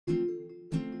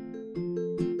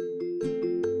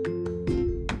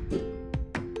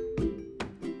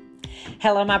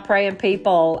Hello, my praying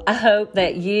people. I hope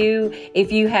that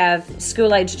if you have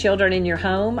school-age children in your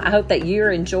home, I hope that you're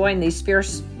enjoying these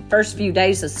first few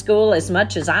days of school as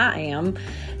much as I am.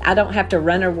 I don't have to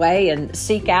run away and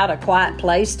seek out a quiet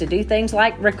place to do things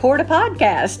like record a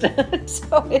podcast.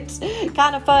 So it's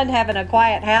kind of fun having a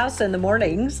quiet house in the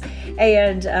mornings.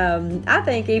 And I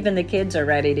think even the kids are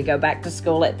ready to go back to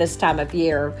school at this time of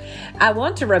year. I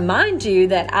want to remind you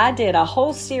that I did a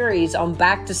whole series on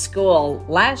back to school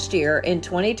last year in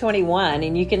 2021.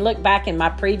 And you can look back in my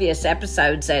previous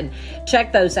episodes and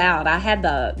check those out. I had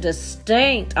the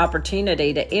distinct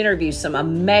opportunity to interview some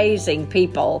amazing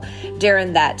people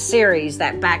during that series,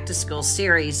 that back to school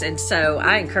series. And so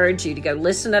I encourage you to go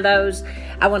listen to those.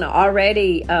 I want to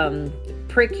already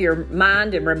prick your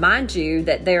mind and remind you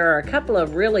that there are a couple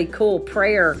of really cool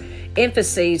prayer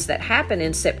emphases that happen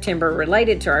in September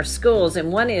related to our schools,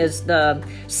 and one is the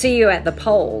See You at the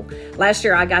Pole. Last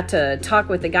year I got to talk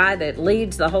with the guy that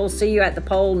leads the whole See You at the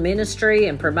Pole ministry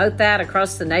and promote that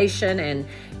across the nation, and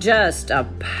just a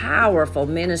powerful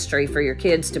ministry for your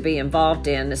kids to be involved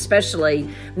in, especially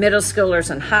middle schoolers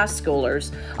and high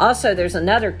schoolers. Also, there's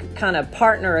another kind of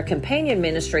partner, a companion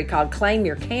ministry called Claim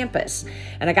Your Campus,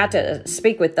 and I got to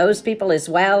speak with those people as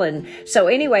well. And so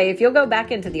anyway, if you'll go back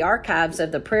into the archives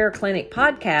of the Prayer Clinic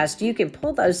podcast, you can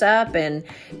pull those up and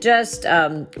just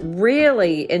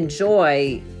really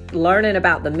enjoy learning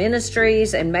about the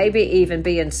ministries and maybe even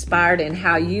be inspired in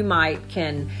how you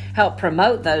can help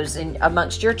promote those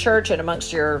amongst your church and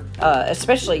amongst your,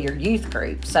 especially your youth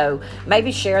group. So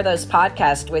maybe share those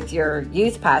podcasts with your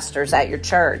youth pastors at your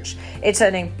church. It's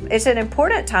an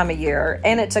important time of year,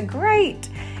 and it's a great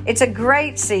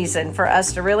season for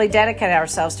us to really dedicate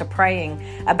ourselves to praying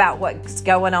about what's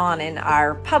going on in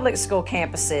our public school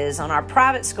campuses, on our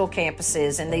private school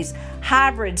campuses, and these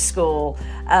hybrid school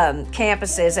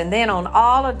campuses, and then on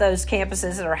all of those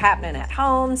campuses that are happening at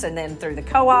homes, and then through the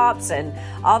co-ops and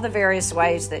all the various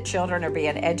ways that children are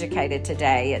being educated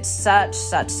today. It's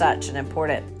such an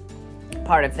important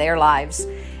part of their lives.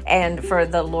 And for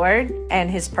the Lord and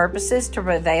His purposes to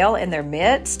prevail in their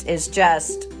midst is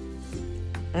just...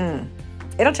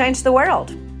 it'll change the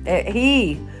world.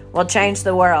 He will change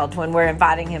the world when we're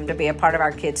inviting Him to be a part of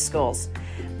our kids' schools.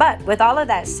 But with all of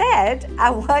that said, I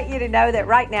want you to know that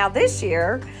right now this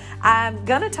year, I'm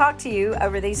going to talk to you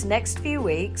over these next few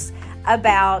weeks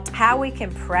about how we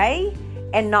can pray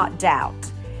and not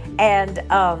doubt. And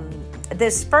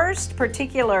this first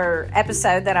particular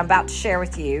episode that I'm about to share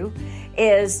with you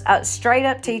is straight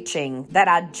up teaching that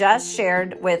I just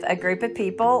shared with a group of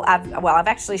people. I've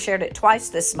actually shared it twice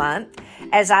this month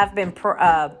as I've been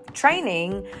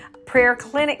training prayer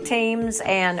clinic teams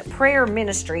and prayer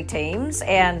ministry teams.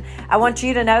 And I want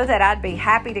you to know that I'd be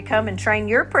happy to come and train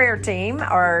your prayer team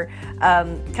or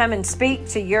come and speak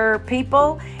to your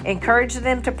people, encourage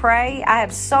them to pray. I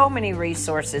have so many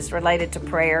resources related to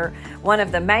prayer. One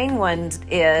of the main ones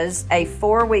is a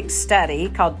 4-week study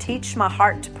called Teach My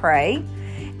Heart to Pray.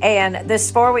 And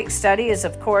this 4-week study is,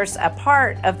 of course, a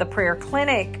part of the Prayer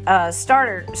Clinic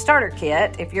starter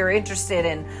kit. If you're interested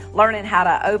in learning how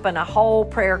to open a whole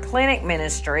prayer clinic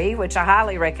ministry, which I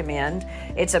highly recommend,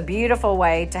 it's a beautiful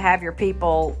way to have your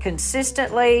people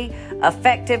consistently,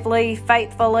 effectively,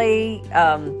 faithfully,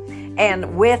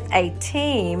 and with a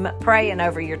team praying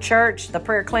over your church. The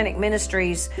Prayer Clinic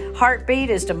Ministry's heartbeat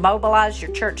is to mobilize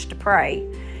your church to pray.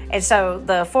 And so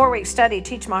the 4-week study,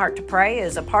 Teach My Heart to Pray,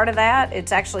 is a part of that.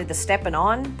 It's actually the stepping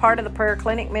on part of the Prayer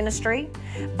Clinic ministry.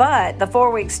 But the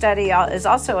 4-week study is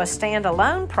also a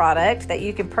standalone product that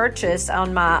you can purchase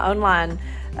on my online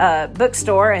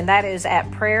bookstore, and that is at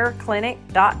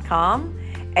prayerclinic.com.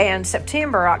 And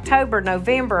September, October,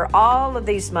 November, all of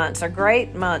these months are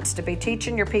great months to be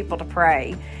teaching your people to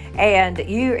pray. And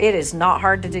it is not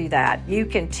hard to do that. You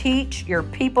can teach your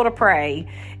people to pray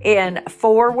in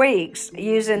 4 weeks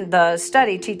using the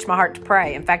study, Teach My Heart to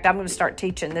Pray. In fact, I'm going to start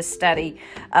teaching this study,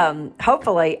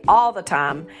 hopefully all the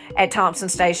time at Thompson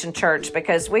Station Church,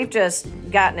 because we've just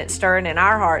gotten it stirring in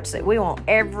our hearts that we want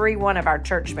every one of our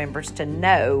church members to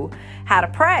know how to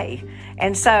pray.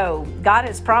 And so God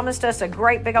has promised us a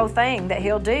great big old thing that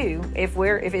He'll do if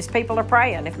His people are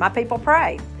praying. If my people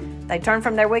pray, they turn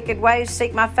from their wicked ways,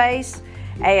 seek my face,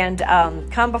 and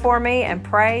come before me and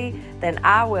pray, then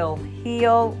I will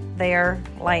heal their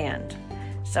land.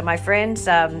 So my friends,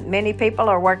 many people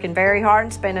are working very hard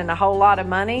and spending a whole lot of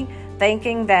money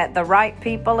thinking that the right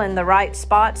people in the right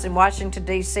spots in Washington,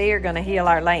 D.C. are going to heal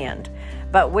our land.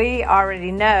 But we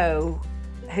already know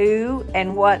who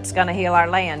and what's going to heal our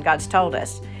land. God's told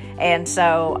us. And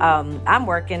so I'm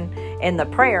working in the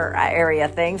prayer area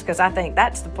of things because I think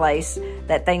that's the place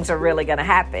that things are really going to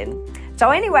happen. So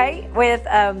anyway, with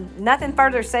nothing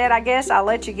further said, I guess I'll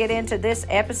let you get into this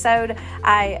episode.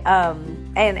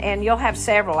 And you'll have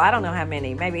several. I don't know how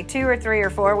many, maybe 2 or 3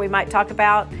 or 4. We might talk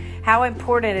about how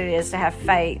important it is to have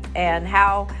faith and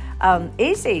how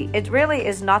easy. It really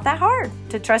is not that hard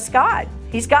to trust God.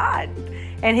 He's God,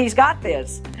 and He's got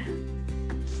this.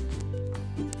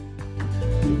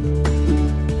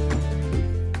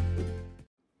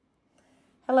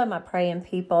 Hello, my praying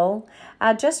people.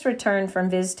 I just returned from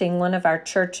visiting one of our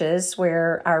churches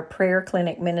where our prayer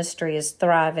clinic ministry is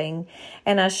thriving,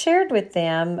 and I shared with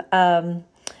them a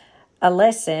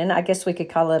lesson, I guess we could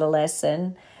call it a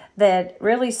lesson, that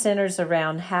really centers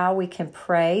around how we can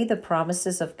pray the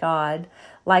promises of God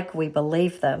like we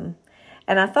believe them.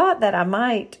 And I thought that I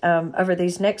might, over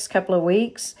these next couple of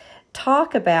weeks,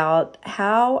 talk about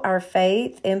how our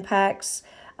faith impacts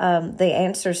the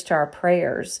answers to our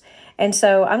prayers. And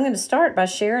so I'm going to start by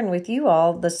sharing with you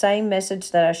all the same message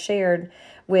that I shared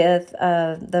with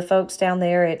the folks down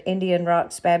there at Indian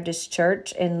Rocks Baptist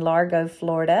Church in Largo,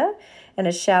 Florida. And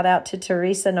a shout out to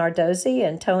Teresa Nardozzi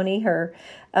and Tony, her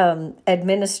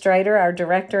administrator, our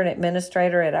director and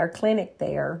administrator at our clinic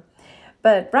there.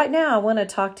 But right now I want to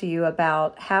talk to you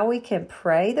about how we can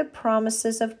pray the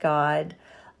promises of God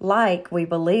like we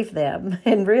believe them,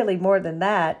 and really more than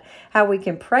that, how we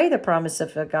can pray the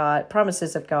promises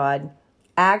of God,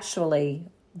 actually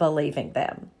believing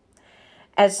them.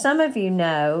 As some of you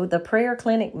know, the prayer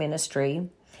clinic ministry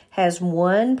has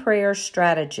one prayer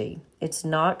strategy. It's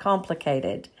not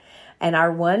complicated. And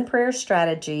our one prayer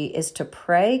strategy is to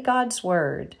pray God's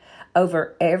word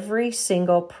over every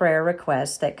single prayer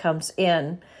request that comes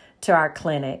in to our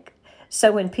clinic.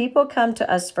 So when people come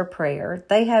to us for prayer,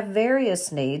 they have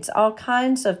various needs, all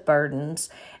kinds of burdens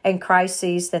and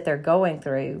crises that they're going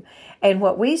through. And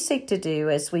what we seek to do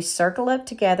as we circle up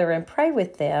together and pray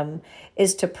with them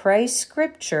is to pray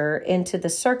scripture into the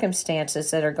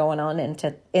circumstances that are going on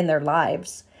in their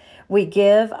lives. We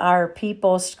give our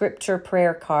people scripture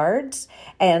prayer cards,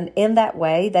 and in that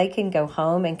way, they can go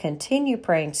home and continue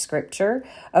praying scripture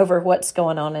over what's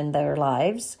going on in their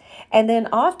lives. And then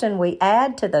often we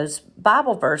add to those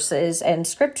Bible verses and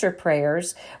scripture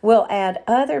prayers, we'll add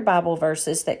other Bible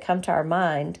verses that come to our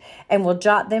mind, and we'll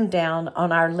jot them down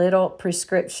on our little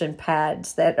prescription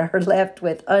pads that are left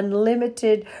with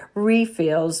unlimited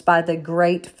refills by the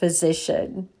great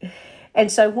physician. And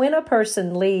so when a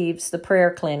person leaves the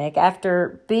prayer clinic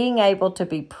after being able to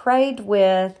be prayed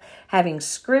with, having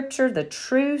scripture, the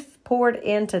truth poured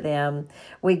into them,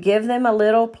 we give them a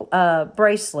little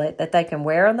bracelet that they can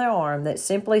wear on their arm that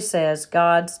simply says,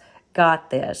 God's got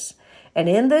this. And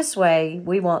in this way,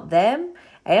 we want them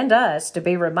and us to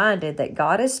be reminded that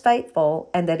God is faithful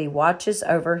and that He watches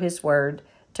over His word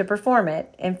to perform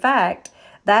it. In fact,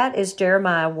 that is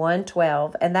Jeremiah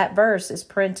 1:12, and that verse is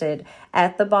printed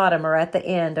at the bottom or at the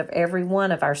end of every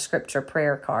one of our scripture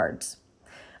prayer cards.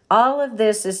 All of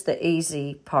this is the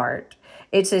easy part.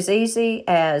 It's as easy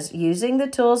as using the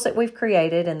tools that we've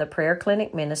created in the prayer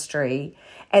clinic ministry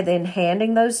and then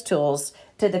handing those tools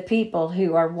to the people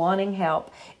who are wanting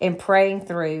help in praying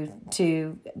through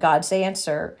to God's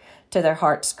answer to their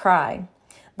heart's cry.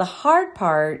 The hard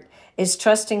part is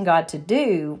trusting God to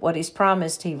do what He's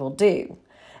promised He will do,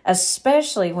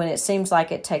 especially when it seems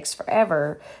like it takes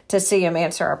forever to see Him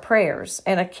answer our prayers.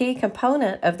 And a key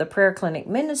component of the prayer clinic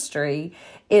ministry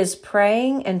is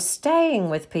praying and staying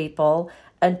with people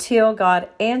until God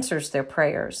answers their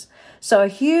prayers. So a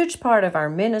huge part of our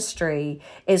ministry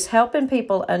is helping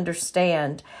people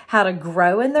understand how to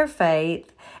grow in their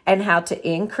faith and how to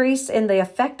increase in the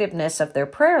effectiveness of their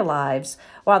prayer lives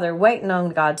while they're waiting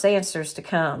on God's answers to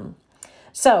come.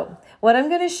 So what I'm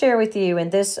going to share with you in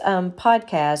this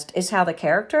podcast is how the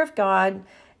character of God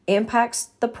impacts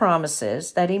the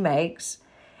promises that He makes,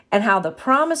 and how the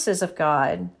promises of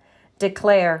God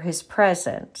declare His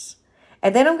presence.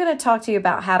 And then I'm going to talk to you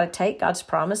about how to take God's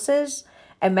promises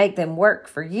and make them work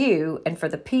for you and for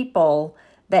the people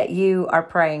that you are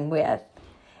praying with.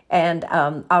 And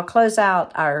I'll close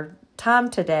out our time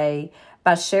today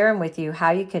by sharing with you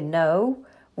how you can know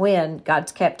when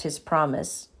God's kept His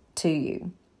promise to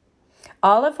you.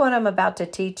 All of what I'm about to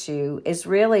teach you is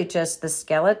really just the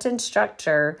skeleton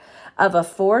structure of a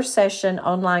 4-session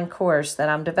online course that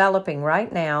I'm developing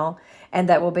right now and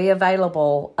that will be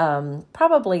available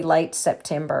probably late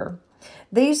September.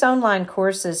 These online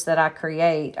courses that I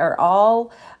create are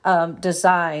all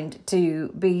designed to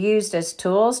be used as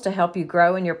tools to help you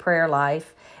grow in your prayer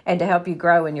life and to help you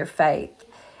grow in your faith.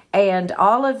 And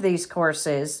all of these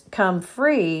courses come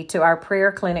free to our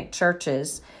prayer clinic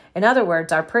churches. In other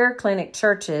words, our prayer clinic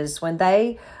churches, when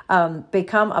they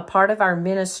become a part of our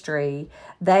ministry,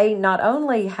 they not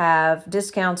only have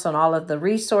discounts on all of the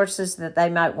resources that they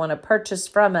might want to purchase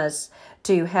from us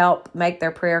to help make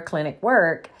their prayer clinic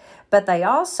work, but they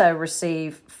also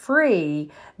receive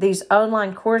free these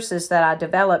online courses that I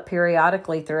develop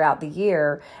periodically throughout the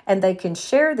year, and they can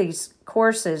share these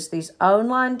courses, these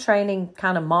online training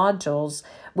kind of modules,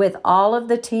 with all of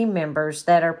the team members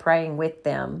that are praying with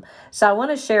them. So I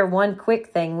want to share one quick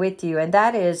thing with you, and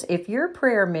that is, if your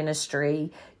prayer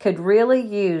ministry could really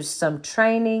use some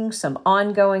training, some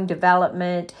ongoing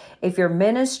development, if your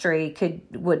ministry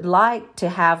would like to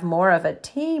have more of a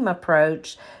team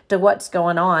approach to what's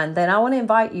going on, then I want to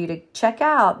invite you to check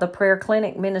out the Prayer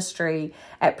Clinic ministry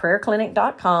at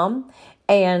prayerclinic.com.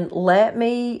 And let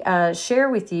me share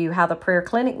with you how the Prayer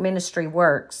Clinic ministry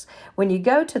works. When you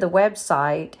go to the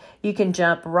website, you can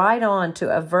jump right on to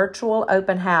a virtual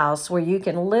open house where you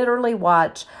can literally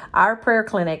watch our prayer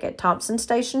clinic at Thompson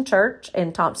Station Church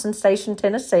in Thompson Station,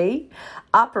 Tennessee,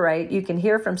 operate. You can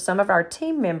hear from some of our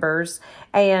team members,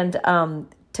 and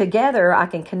together I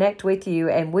can connect with you,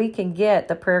 and we can get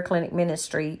the Prayer Clinic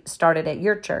ministry started at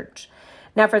your church.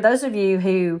 Now, for those of you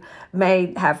who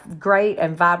may have great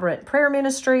and vibrant prayer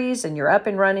ministries and you're up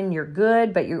and running, you're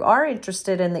good, but you are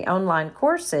interested in the online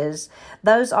courses,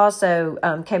 those also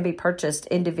can be purchased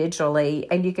individually,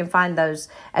 and you can find those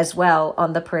as well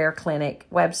on the Prayer Clinic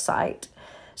website.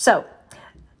 So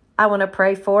I want to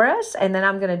pray for us, and then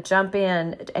I'm going to jump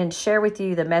in and share with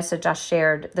you the message I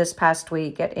shared this past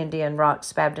week at Indian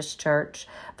Rocks Baptist Church.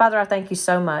 Father, I thank you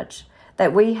so much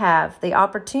that we have the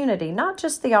opportunity, not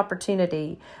just the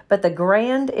opportunity, but the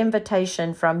grand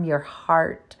invitation from your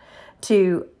heart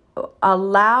to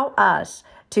allow us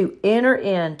to enter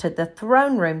into the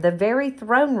throne room, the very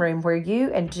throne room where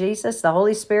you and Jesus, the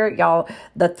Holy Spirit, y'all,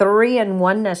 the three in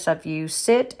oneness of you,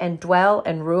 sit and dwell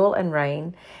and rule and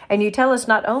reign. And you tell us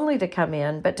not only to come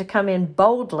in, but to come in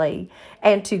boldly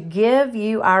and to give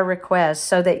you our requests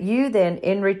so that you then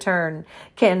in return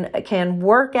can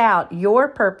work out your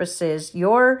purposes,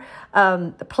 your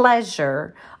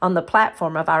pleasure on the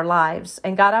platform of our lives.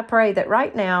 And God, I pray that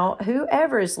right now,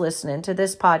 whoever is listening to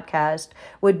this podcast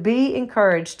would be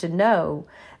encouraged to know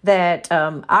that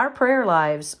our prayer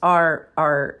lives are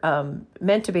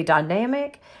meant to be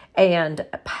dynamic and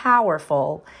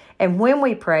powerful. And when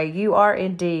we pray, you are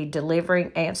indeed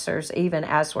delivering answers even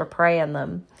as we're praying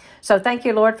them. So thank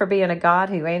you, Lord, for being a God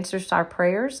who answers our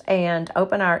prayers, and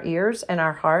open our ears and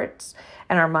our hearts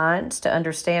and our minds to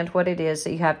understand what it is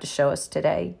that you have to show us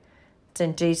today. It's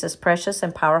in Jesus' precious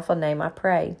and powerful name I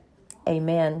pray.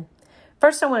 Amen.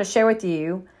 First, I want to share with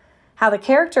you how the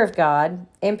character of God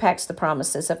impacts the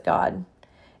promises of God.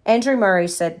 Andrew Murray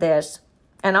said this,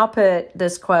 and I'll put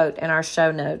this quote in our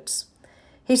show notes.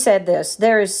 He said this: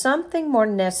 "There is something more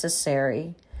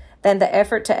necessary than the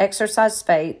effort to exercise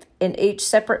faith in each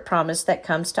separate promise that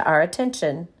comes to our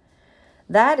attention.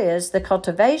 That is the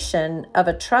cultivation of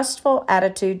a trustful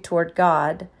attitude toward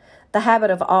God, the habit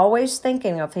of always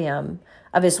thinking of Him,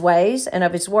 of His ways and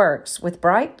of His works with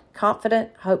bright,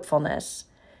 confident hopefulness.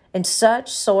 In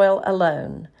such soil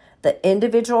alone, the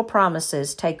individual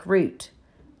promises take root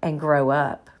and grow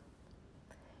up."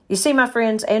 You see, my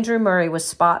friends, Andrew Murray was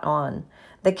spot on.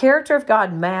 The character of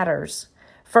God matters,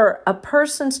 for a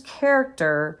person's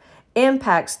character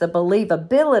impacts the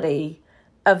believability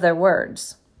of their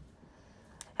words.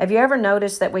 Have you ever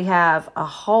noticed that we have a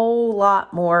whole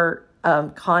lot more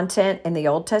content in the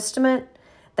Old Testament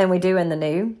than we do in the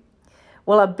New?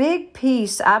 Well, a big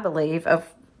piece, I believe,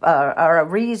 of or a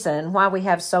reason why we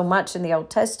have so much in the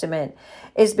Old Testament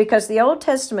is because the Old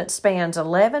Testament spans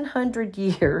 1,100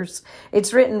 years.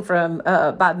 It's written from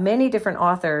by many different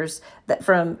authors that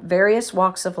from various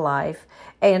walks of life,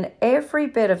 and every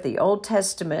bit of the Old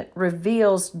Testament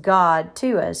reveals God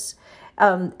to us.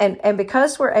 And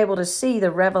because we're able to see the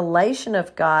revelation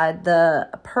of God, the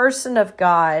person of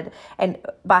God, and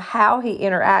by how He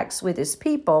interacts with His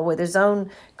people, with His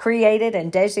own created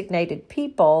and designated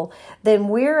people, then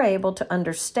we're able to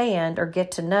understand or get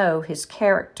to know His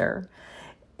character.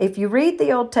 If you read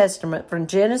the Old Testament from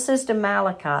Genesis to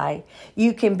Malachi,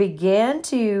 you can begin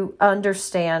to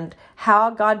understand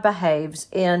how God behaves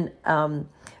in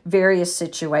various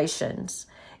situations.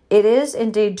 It is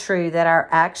indeed true that our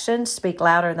actions speak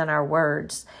louder than our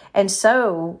words. And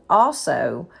so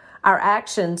also our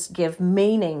actions give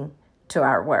meaning to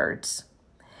our words.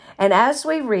 And as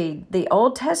we read the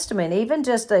Old Testament, even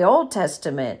just the Old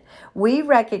Testament, we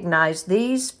recognize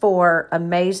these four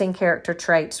amazing character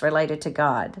traits related to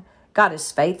God. God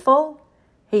is faithful,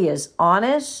 He is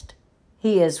honest,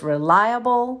 He is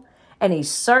reliable, and He's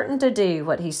certain to do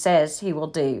what He says He will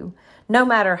do. No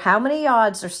matter how many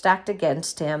odds are stacked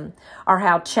against him or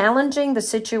how challenging the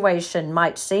situation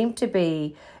might seem to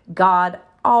be, God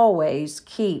always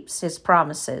keeps his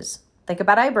promises. Think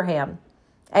about Abraham.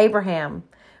 Abraham,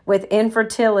 with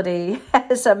infertility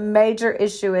as a major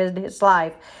issue in his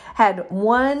life, had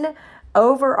one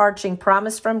overarching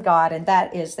promise from God, and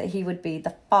that is that he would be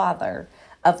the father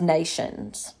of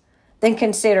nations. Then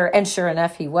consider, and sure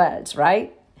enough he was,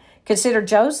 right? Consider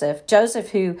Joseph.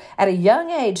 Joseph, who at a young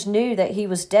age knew that he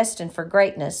was destined for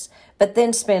greatness, but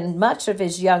then spent much of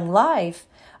his young life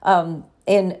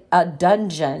in a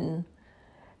dungeon.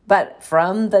 But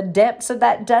from the depths of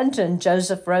that dungeon,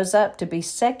 Joseph rose up to be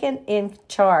second in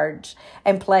charge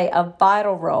and play a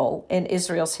vital role in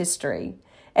Israel's history.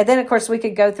 And then, of course, we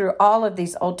could go through all of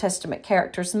these Old Testament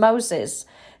characters. Moses,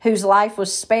 whose life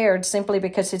was spared simply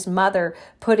because his mother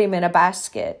put him in a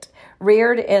basket,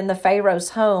 reared in the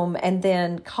Pharaoh's home, and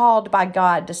then called by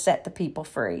God to set the people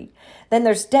free. Then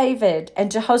there's David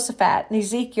and Jehoshaphat and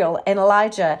Ezekiel and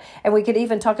Elijah. And we could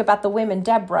even talk about the women,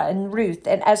 Deborah and Ruth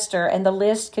and Esther, and the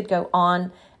list could go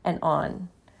on and on.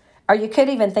 Or you could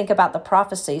even think about the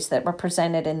prophecies that were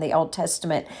presented in the Old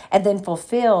Testament and then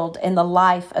fulfilled in the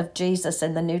life of Jesus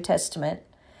in the New Testament.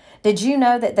 Did you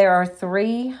know that there are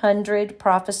 300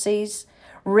 prophecies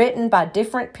written by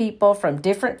different people from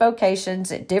different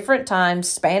vocations at different times,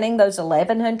 spanning those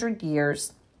 1,100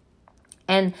 years?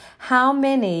 And how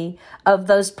many of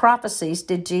those prophecies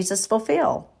did Jesus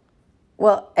fulfill?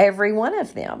 Well, every one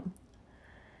of them.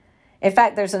 In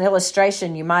fact, there's an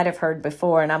illustration you might have heard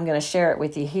before, and I'm going to share it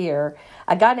with you here.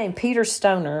 A guy named Peter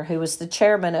Stoner, who was the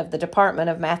chairman of the Department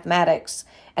of Mathematics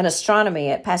and Astronomy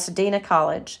at Pasadena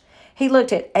College, he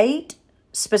looked at 8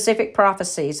 specific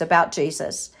prophecies about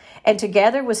Jesus, and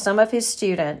together with some of his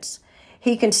students,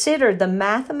 he considered the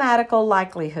mathematical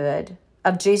likelihood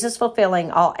of Jesus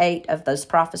fulfilling all 8 of those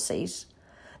prophecies.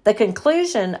 The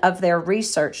conclusion of their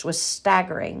research was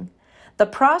staggering. The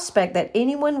prospect that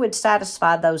anyone would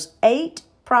satisfy those 8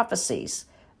 prophecies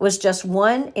was just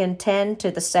 1 in 10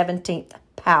 to the 17th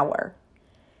power,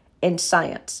 in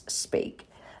science speak.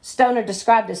 Stoner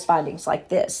described his findings like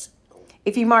this.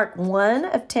 If you mark 1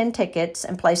 of 10 tickets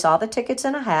and place all the tickets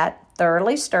in a hat,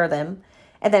 thoroughly stir them,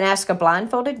 and then ask a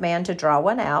blindfolded man to draw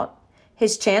one out,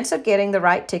 his chance of getting the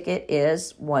right ticket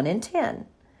is 1 in 10.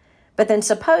 But then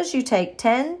suppose you take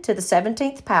 10 to the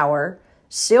 17th power,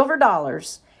 silver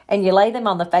dollars, and you lay them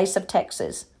on the face of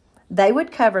Texas. They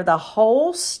would cover the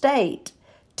whole state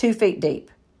 2 feet deep.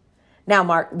 Now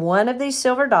mark 1 of these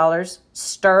silver dollars,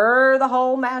 stir the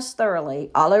whole mass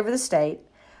thoroughly all over the state,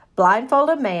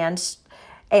 blindfold a man,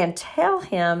 and tell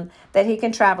him that he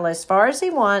can travel as far as he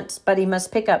wants, but he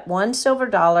must pick up 1 silver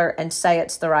dollar and say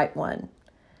it's the right one.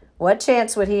 What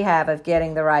chance would he have of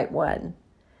getting the right one?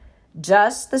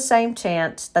 Just the same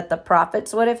chance that the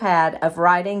prophets would have had of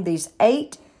writing these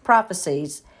 8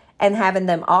 prophecies and having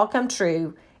them all come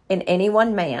true in any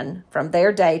one man from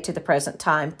their day to the present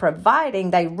time,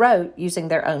 providing they wrote using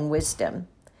their own wisdom.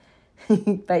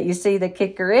 But you see, the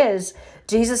kicker is,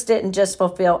 Jesus didn't just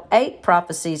fulfill 8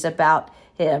 prophecies about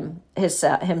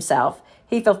himself.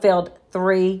 He fulfilled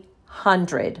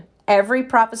 300. Every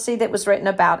prophecy that was written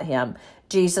about him,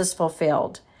 Jesus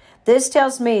fulfilled. This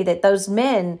tells me that those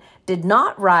men did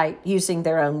not write using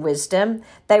their own wisdom.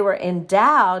 They were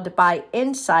endowed by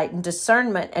insight and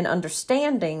discernment and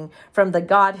understanding from the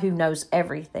God who knows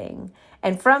everything.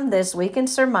 And from this, we can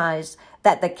surmise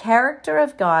that the character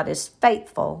of God is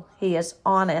faithful, He is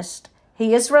honest,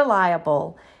 He is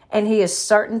reliable, and He is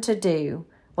certain to do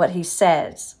what He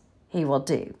says He will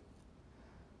do.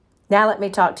 Now let me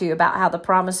talk to you about how the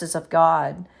promises of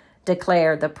God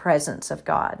declare the presence of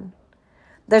God.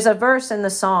 There's a verse in the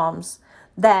Psalms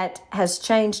that has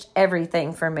changed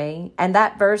everything for me, and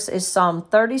that verse is Psalm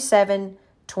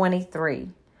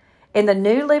 37:23. In the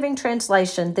New Living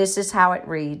Translation, this is how it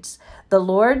reads: "The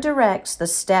Lord directs the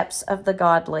steps of the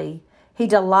godly. He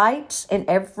delights in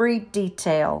every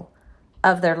detail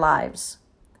of their lives."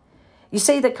 You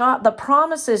see, the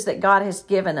promises that God has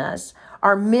given us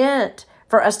are meant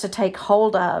for us to take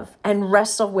hold of and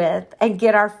wrestle with and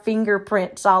get our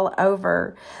fingerprints all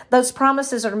over. Those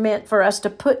promises are meant for us to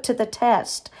put to the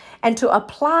test and to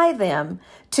apply them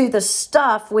to the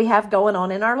stuff we have going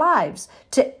on in our lives,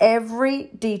 to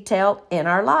every detail in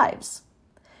our lives.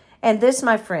 And this,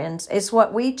 my friends, is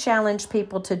what we challenge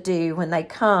people to do when they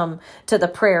come to the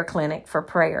prayer clinic for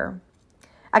prayer.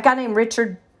 A guy named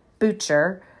Richard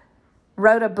Butcher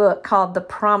wrote a book called The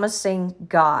Promising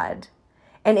God.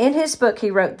 And in his book, he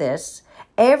wrote this: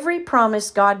 "Every promise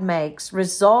God makes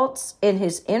results in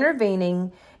His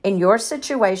intervening in your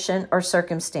situation or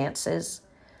circumstances.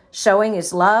 showing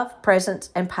his love, presence,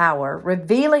 and power,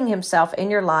 revealing himself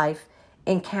in your life,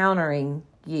 encountering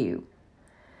you.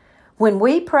 When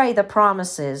we pray the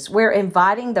promises, we're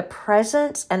inviting the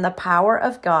presence and the power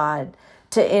of God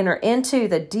to enter into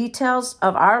the details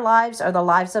of our lives or the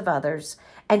lives of others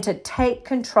and to take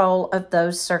control of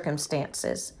those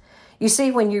circumstances. You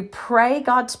see, when you pray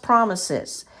God's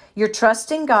promises, you're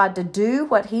trusting God to do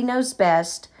what he knows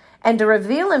best and to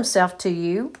reveal himself to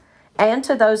you and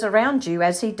to those around you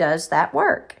as he does that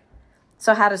work.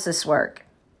 So how does this work?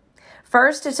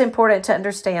 First, it's important to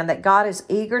understand that God is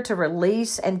eager to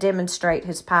release and demonstrate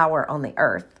his power on the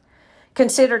earth.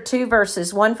 Consider two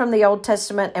verses, one from the Old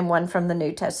Testament and one from the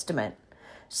New Testament.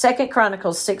 2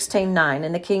 Chronicles 16:9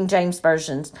 in the King James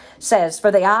Version says,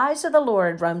 "For the eyes of the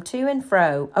Lord roam to and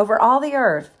fro over all the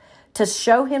earth to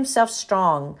show himself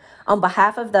strong on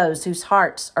behalf of those whose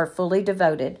hearts are fully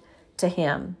devoted to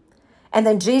him." And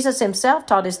then Jesus himself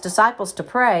taught his disciples to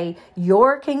pray,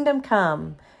 "Your kingdom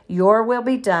come, your will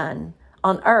be done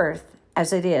on earth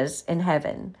as it is in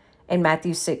heaven," in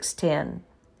Matthew 6:10.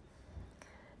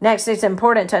 Next, it's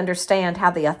important to understand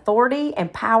how the authority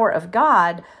and power of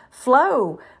God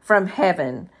flow from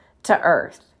heaven to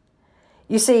earth.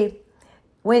 You see,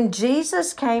 when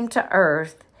Jesus came to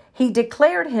earth, he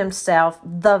declared himself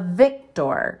the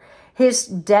victor. His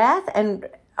death and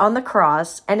on the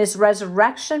cross and his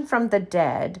resurrection from the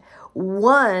dead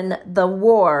won the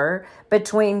war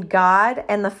between God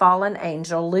and the fallen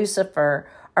angel, Lucifer,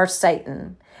 or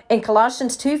Satan. In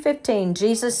Colossians 2:15,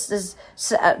 Jesus is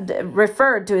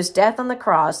referred to his death on the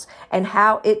cross and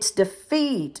how its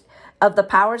defeat of the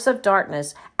powers of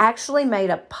darkness actually made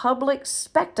a public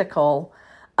spectacle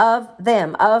of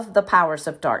them, of the powers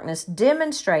of darkness,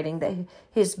 demonstrating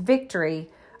his victory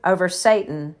over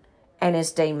Satan and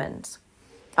his demons.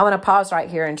 I want to pause right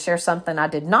here and share something I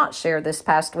did not share this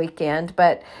past weekend,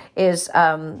 but is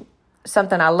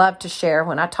something I love to share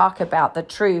when I talk about the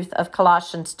truth of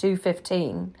Colossians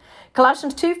 2:15.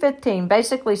 Colossians 2:15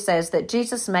 basically says that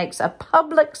Jesus makes a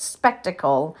public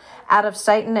spectacle out of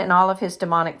Satan and all of his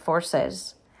demonic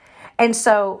forces. And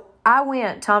so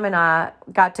Tom and I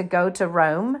got to go to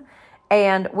Rome,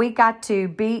 and we got to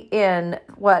be in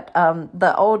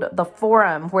the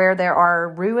Forum, where there are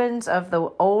ruins of the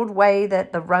old way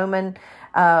that the Roman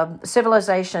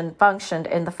civilization functioned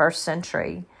in the first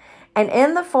century. And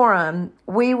in the Forum,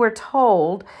 we were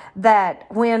told that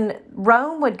when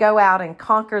Rome would go out and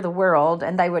conquer the world,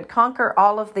 and they would conquer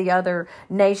all of the other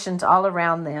nations all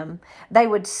around them, they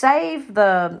would save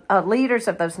the leaders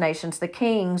of those nations, the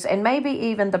kings, and maybe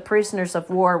even the prisoners of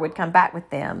war would come back with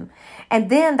them. And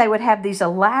then they would have these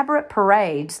elaborate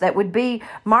parades that would be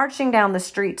marching down the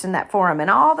streets in that Forum,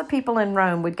 and all the people in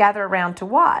Rome would gather around to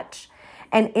watch.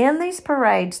 And in these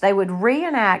parades, they would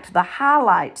reenact the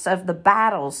highlights of the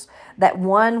battles that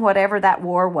won whatever that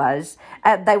war was.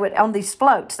 They would, on these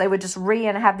floats, they would just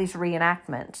have these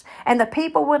reenactments. And the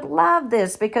people would love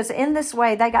this because in this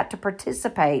way, they got to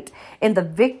participate in the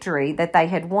victory that they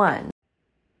had won.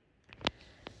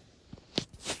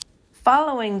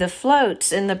 Following the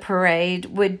floats in the parade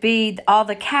would be all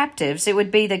the captives. It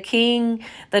would be the king,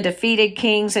 the defeated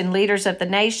kings and leaders of the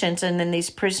nations, and then these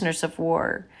prisoners of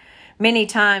war. Many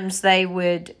times they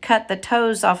would cut the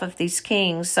toes off of these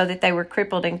kings so that they were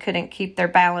crippled and couldn't keep their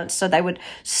balance. So they would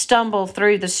stumble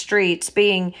through the streets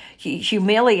being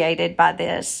humiliated by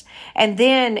this. And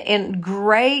then in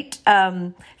great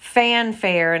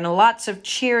fanfare and lots of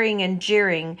cheering and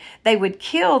jeering, they would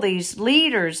kill these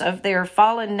leaders of their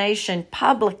fallen nation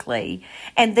publicly.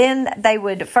 And then they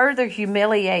would further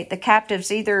humiliate the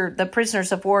captives, either the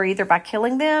prisoners of war, either by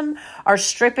killing them or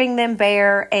stripping them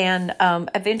bare and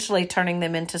eventually turning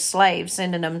them into slaves,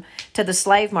 sending them to the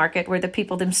slave market where the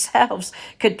people themselves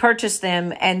could purchase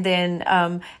them and then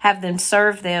have them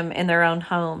serve them in their own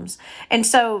homes. And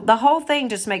so the whole thing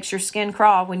just makes your skin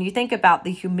crawl when you think about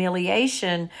the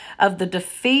humiliation of the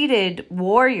defeated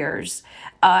warriors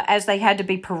as they had to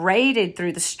be paraded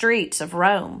through the streets of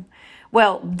Rome.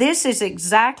 Well, this is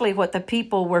exactly what the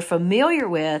people were familiar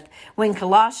with when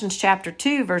Colossians chapter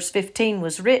 2, verse 15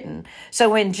 was written. So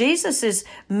when Jesus is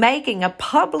making a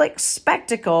public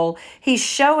spectacle, he's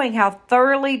showing how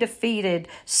thoroughly defeated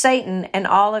Satan and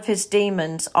all of his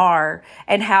demons are,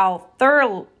 and how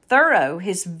thorough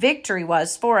his victory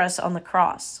was for us on the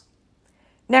cross.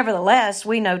 Nevertheless,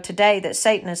 we know today that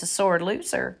Satan is a sore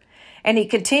loser, and he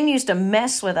continues to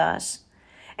mess with us.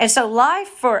 And so life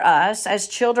for us as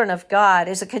children of God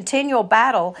is a continual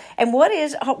battle. And what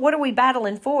are we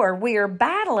battling for? We are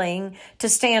battling to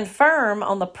stand firm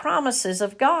on the promises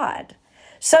of God.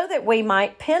 so that we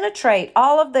might penetrate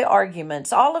all of the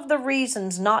arguments, all of the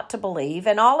reasons not to believe,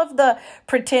 and all of the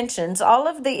pretensions, all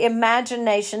of the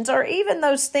imaginations, or even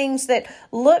those things that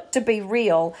look to be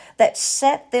real that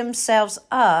set themselves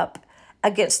up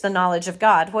against the knowledge of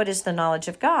God. What is the knowledge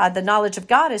of God? The knowledge of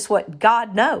God is what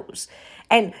God knows.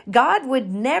 And God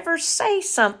would never say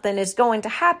something is going to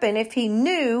happen if he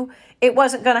knew it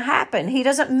wasn't going to happen. He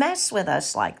doesn't mess with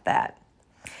us like that.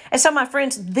 And so, my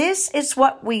friends, this is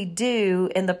what we do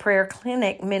in the prayer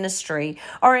clinic ministry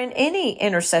or in any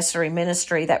intercessory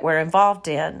ministry that we're involved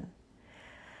in.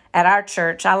 At our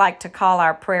church, I like to call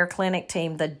our prayer clinic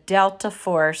team the Delta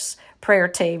Force prayer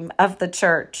team of the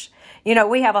church. You know,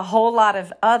 we have a whole lot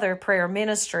of other prayer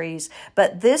ministries,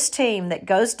 but this team that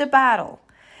goes to battle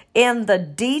in the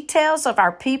details of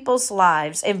our people's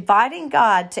lives, inviting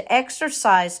God to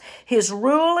exercise his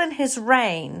rule and his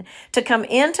reign, to come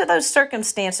into those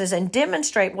circumstances and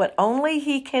demonstrate what only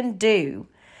he can do.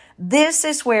 This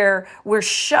is where we're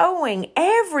showing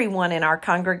everyone in our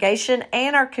congregation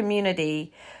and our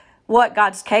community what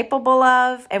God's capable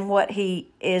of and what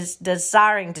he is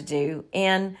desiring to do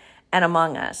in and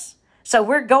among us. So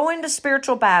we're going to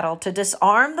spiritual battle to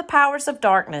disarm the powers of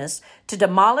darkness, to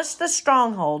demolish the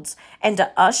strongholds, and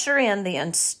to usher in the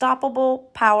unstoppable,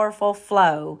 powerful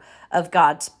flow of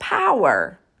God's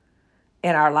power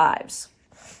in our lives.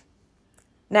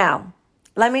 Now,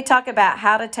 let me talk about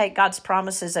how to take God's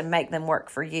promises and make them work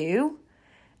for you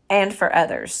and for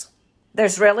others.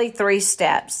 There's really 3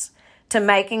 steps to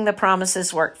making the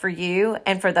promises work for you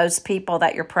and for those people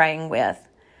that you're praying with.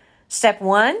 Step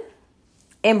 1,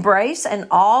 embrace an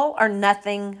all or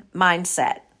nothing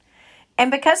mindset.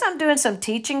 And because I'm doing some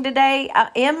teaching today,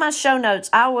 in my show notes,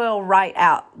 I will write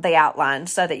out the outline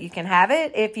so that you can have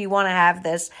it if you want to have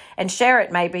this and share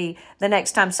it maybe the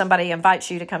next time somebody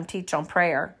invites you to come teach on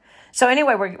prayer. So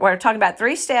anyway, we're talking about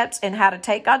 3 steps in how to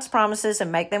take God's promises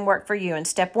and make them work for you. And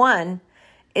step 1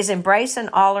 is embrace an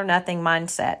all or nothing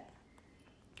mindset.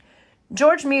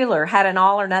 George Mueller had an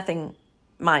all or nothing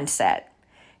mindset.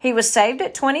 He was saved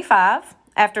at 25.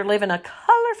 After living a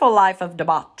colorful life of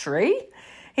debauchery,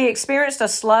 he experienced a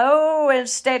slow and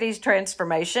steady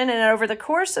transformation, and over the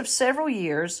course of several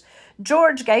years,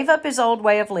 George gave up his old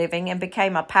way of living and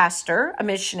became a pastor, a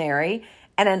missionary,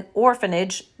 and an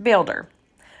orphanage builder.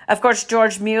 Of course,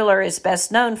 George Mueller is best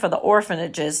known for the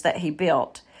orphanages that he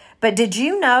built. But did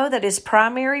you know that his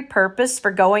primary purpose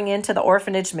for going into the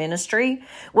orphanage ministry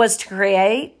was to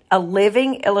create a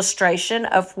living illustration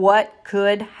of what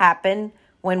could happen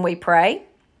when we pray?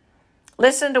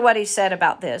 Listen to what he said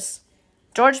about this.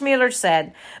 George Mueller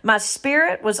said, "My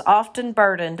spirit was often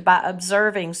burdened by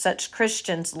observing such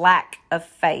Christians' lack of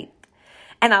faith,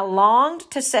 and I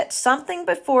longed to set something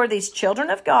before these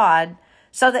children of God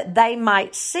so that they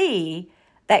might see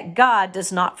that God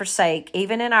does not forsake,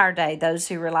 even in our day, those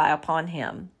who rely upon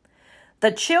him."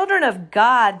 The children of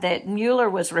God that Mueller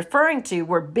was referring to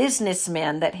were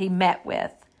businessmen that he met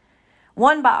with.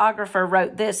 One biographer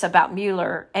wrote this about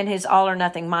Mueller and his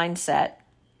all-or-nothing mindset.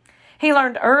 He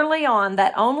learned early on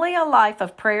that only a life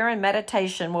of prayer and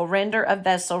meditation will render a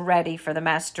vessel ready for the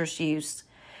master's use.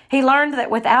 He learned that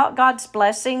without God's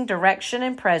blessing, direction,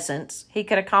 and presence, he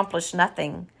could accomplish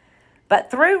nothing.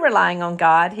 But through relying on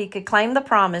God, he could claim the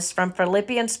promise from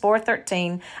Philippians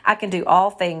 4:13, "I can do all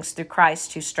things through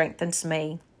Christ who strengthens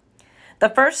me." The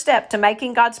first step to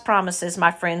making God's promises, my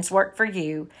friends, work for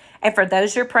you and for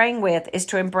those you're praying with is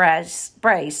to embrace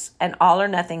an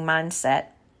all-or-nothing mindset.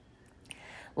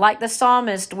 Like the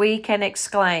psalmist, we can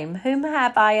exclaim, "Whom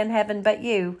have I in heaven but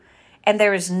you? And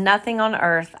there is nothing on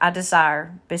earth I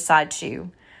desire besides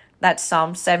you." That's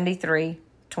Psalm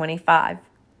 73:25.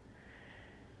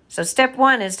 So step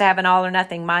 1 is to have an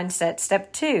all-or-nothing mindset.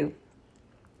 Step 2,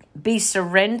 be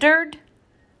surrendered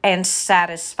and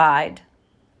satisfied.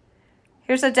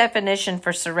 Here's a definition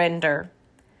for surrender.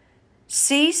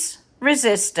 Cease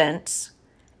resistance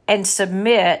and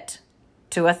submit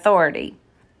to authority.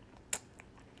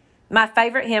 My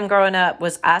favorite hymn growing up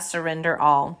was "I Surrender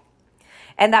All."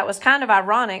 And that was kind of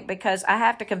ironic because I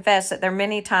have to confess that there are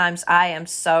many times I am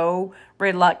so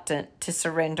reluctant to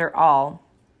surrender all.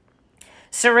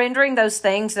 Surrendering those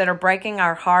things that are breaking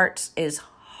our hearts is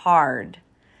hard.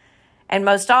 And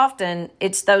most often,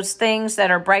 it's those things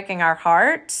that are breaking our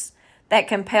hearts that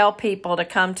compel people to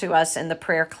come to us in the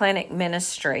prayer clinic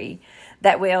ministry,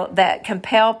 that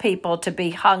compel people to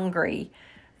be hungry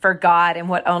for God and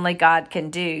what only God can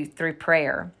do through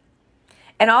prayer.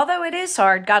 And although it is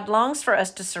hard, God longs for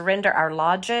us to surrender our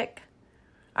logic,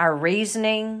 our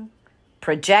reasoning,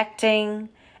 projecting,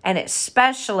 and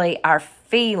especially our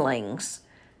feelings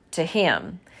to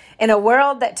Him. In a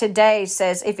world that today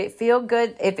says, if it feels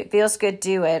good,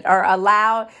 do it, or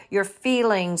allow your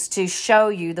feelings to show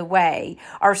you the way,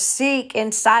 or seek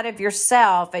inside of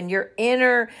yourself and your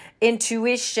inner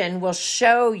intuition will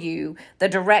show you the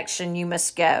direction you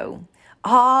must go.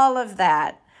 All of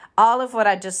that, all of what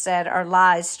I just said are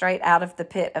lies straight out of the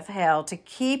pit of hell to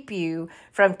keep you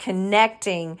from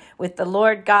connecting with the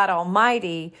Lord God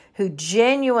Almighty, who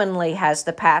genuinely has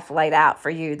the path laid out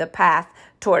for you, the path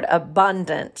toward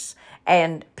abundance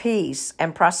and peace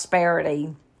and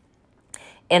prosperity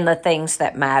in the things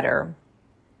that matter.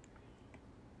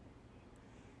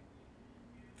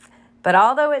 But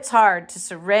although it's hard to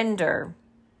surrender,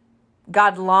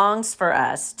 God longs for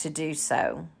us to do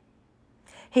so.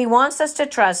 He wants us to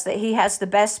trust that He has the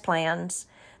best plans,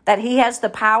 that He has the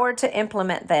power to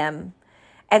implement them,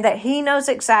 and that He knows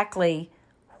exactly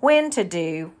when to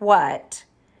do what,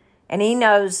 and He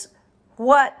knows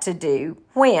what to do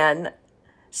when,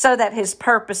 so that His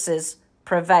purposes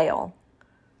prevail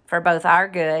for both our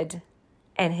good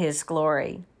and His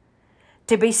glory.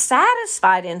 To be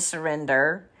satisfied in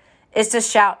surrender is to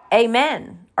shout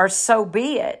amen, or so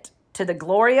be it, to the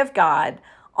glory of God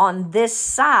on this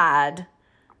side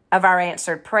of our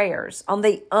answered prayers, on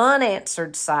the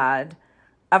unanswered side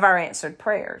of our answered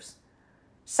prayers.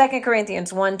 2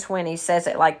 Corinthians 1:20 says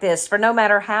it like this: for no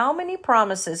matter how many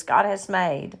promises God has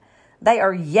made, they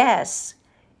are yes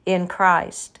in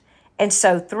Christ. And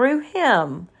so through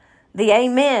Him, the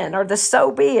amen, or the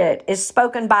so be it, is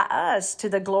spoken by us to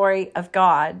the glory of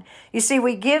God. You see,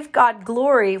 we give God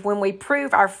glory when we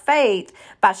prove our faith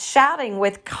by shouting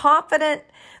with confident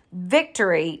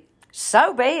victory,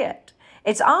 so be it.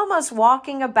 It's almost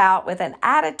walking about with an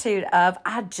attitude of,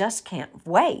 I just can't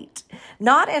wait.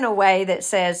 Not in a way that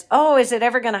says, oh, is it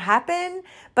ever going to happen?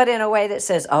 But in a way that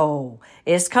says, oh,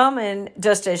 it's coming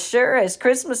just as sure as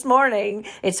Christmas morning.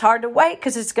 It's hard to wait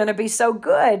because it's going to be so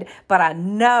good. But I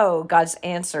know God's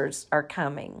answers are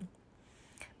coming.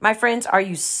 My friends, are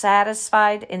you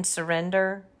satisfied in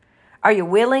surrender? Are you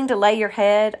willing to lay your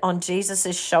head on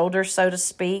Jesus' shoulder, so to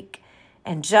speak,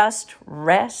 and just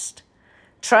rest?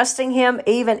 Trusting Him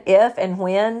even if and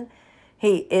when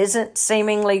He isn't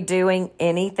seemingly doing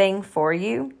anything for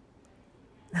you?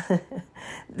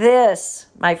 This,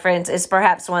 my friends, is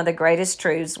perhaps one of the greatest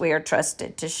truths we are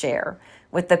trusted to share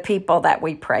with the people that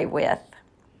we pray with.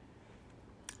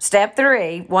 Step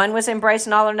 3, 1 was embrace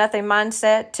an all or nothing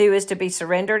mindset. 2 is to be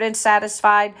surrendered and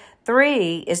satisfied.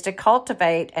 3 is to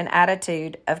cultivate an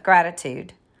attitude of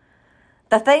gratitude.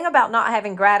 The thing about not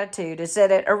having gratitude is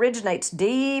that it originates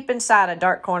deep inside a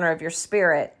dark corner of your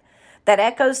spirit that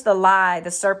echoes the lie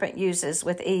the serpent uses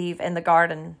with Eve in the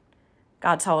garden.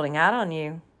 God's holding out on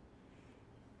you.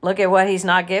 Look at what He's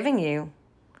not giving you.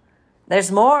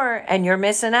 There's more, and you're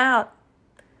missing out.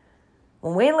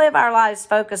 When we live our lives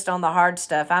focused on the hard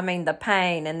stuff, I mean the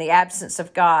pain and the absence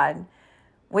of God,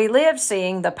 we live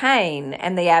seeing the pain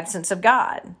and the absence of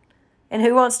God. And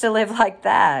who wants to live like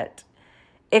that?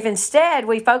 If instead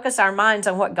we focus our minds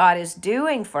on what God is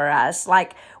doing for us,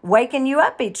 like waking you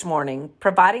up each morning,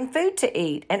 providing food to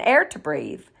eat and air to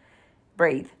breathe,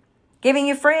 giving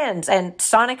you friends and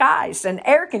sonic ice and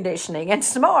air conditioning and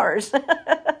s'mores,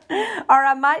 or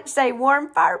I might say warm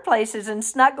fireplaces and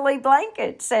snuggly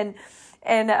blankets and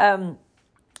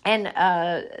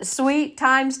sweet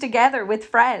times together with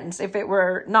friends, if it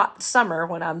were not summer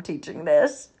when I'm teaching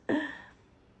this.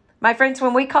 My friends,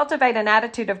 when we cultivate an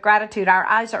attitude of gratitude, our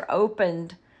eyes are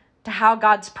opened to how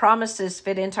God's promises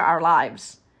fit into our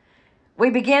lives.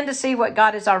 We begin to see what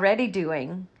God is already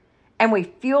doing, and we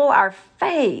fuel our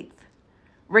faith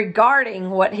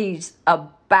regarding what He's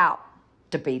about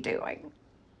to be doing.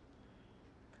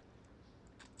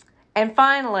 And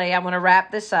finally, I want to wrap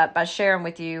this up by sharing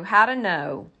with you how to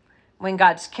know when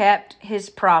God's kept His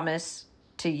promise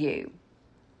to you.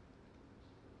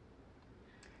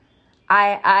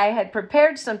 I had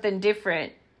prepared something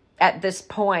different at this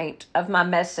point of my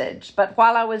message, but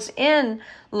while I was in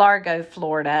Largo,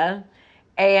 Florida,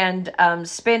 and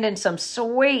spending some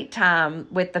sweet time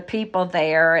with the people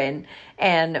there, and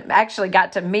actually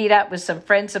got to meet up with some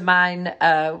friends of mine,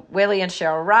 Willie and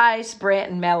Cheryl Rice,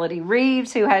 Brent and Melody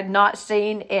Reeves, who had not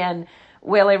seen, and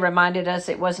Willie reminded us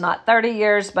it was not 30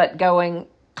 years, but going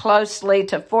closely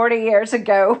to 40 years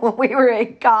ago when we were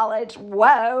in college.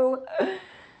 Whoa!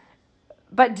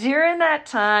 But during that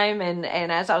time, and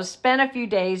as I spent a few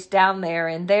days down there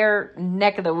in their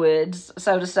neck of the woods,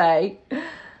 so to say,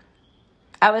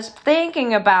 I was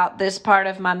thinking about this part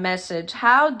of my message.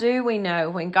 How do we know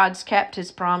when God's kept His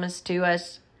promise to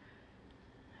us?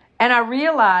 And I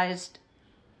realized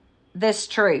this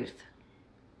truth.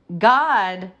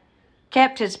 God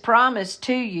kept His promise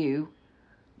to you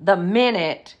the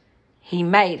minute he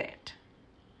made it.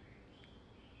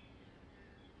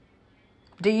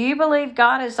 Do you believe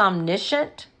God is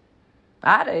omniscient?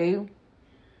 I do.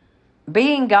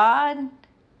 Being God,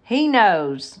 he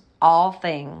knows all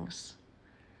things.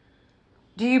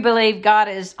 Do you believe God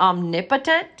is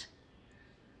omnipotent?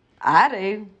 I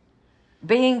do.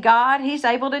 Being God, he's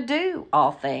able to do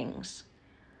all things.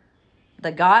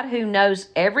 The God who knows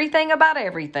everything about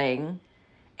everything,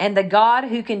 and the God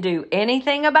who can do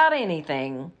anything about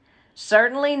anything,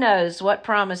 certainly knows what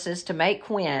promises to make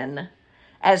when,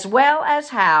 as well as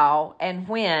how and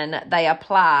when they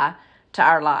apply to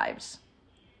our lives.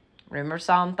 Remember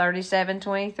Psalm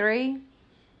 37:23?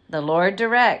 The Lord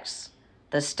directs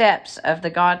the steps of the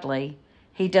godly.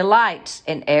 He delights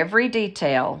in every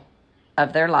detail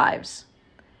of their lives.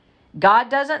 God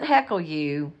doesn't heckle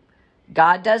you.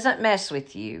 God doesn't mess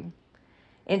with you.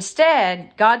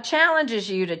 Instead, God challenges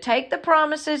you to take the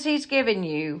promises he's given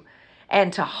you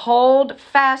and to hold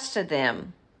fast to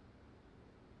them.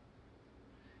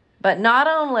 But not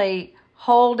only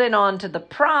holding on to the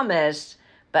promise,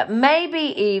 but maybe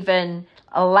even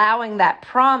allowing that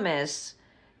promise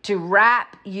to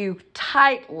wrap you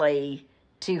tightly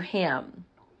to him.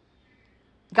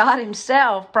 God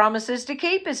himself promises to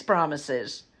keep his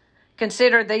promises.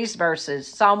 Consider these verses.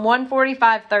 Psalm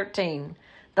 145:13.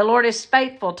 The Lord is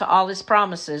faithful to all his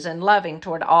promises and loving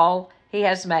toward all he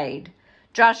has made.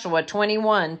 Joshua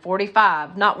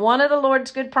 21:45. Not one of the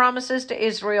Lord's good promises to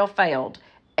Israel failed.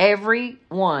 Every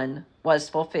one was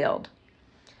fulfilled.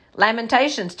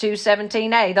 Lamentations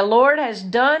 2:17a. The Lord has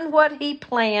done what he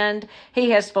planned.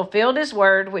 He has fulfilled his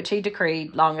word, which he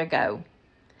decreed long ago.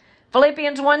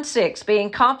 Philippians 1:6, being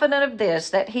confident of this,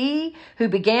 that he who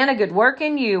began a good work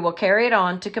in you will carry it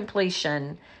on to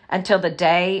completion until the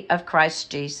day of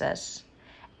Christ Jesus.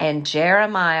 And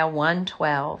Jeremiah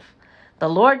 1:12, the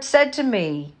Lord said to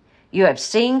me, you have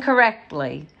seen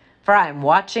correctly, for I am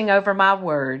watching over my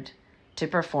word to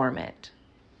perform it.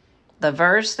 The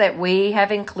verse that we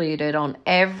have included on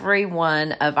every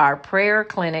one of our Prayer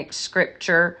Clinic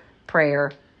scripture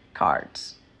prayer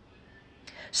cards.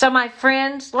 So my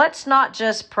friends, let's not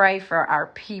just pray for our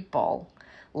people.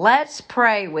 Let's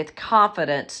pray with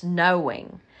confidence,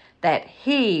 knowing that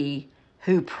he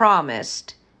who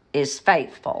promised is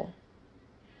faithful.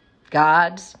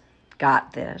 God's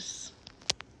got this.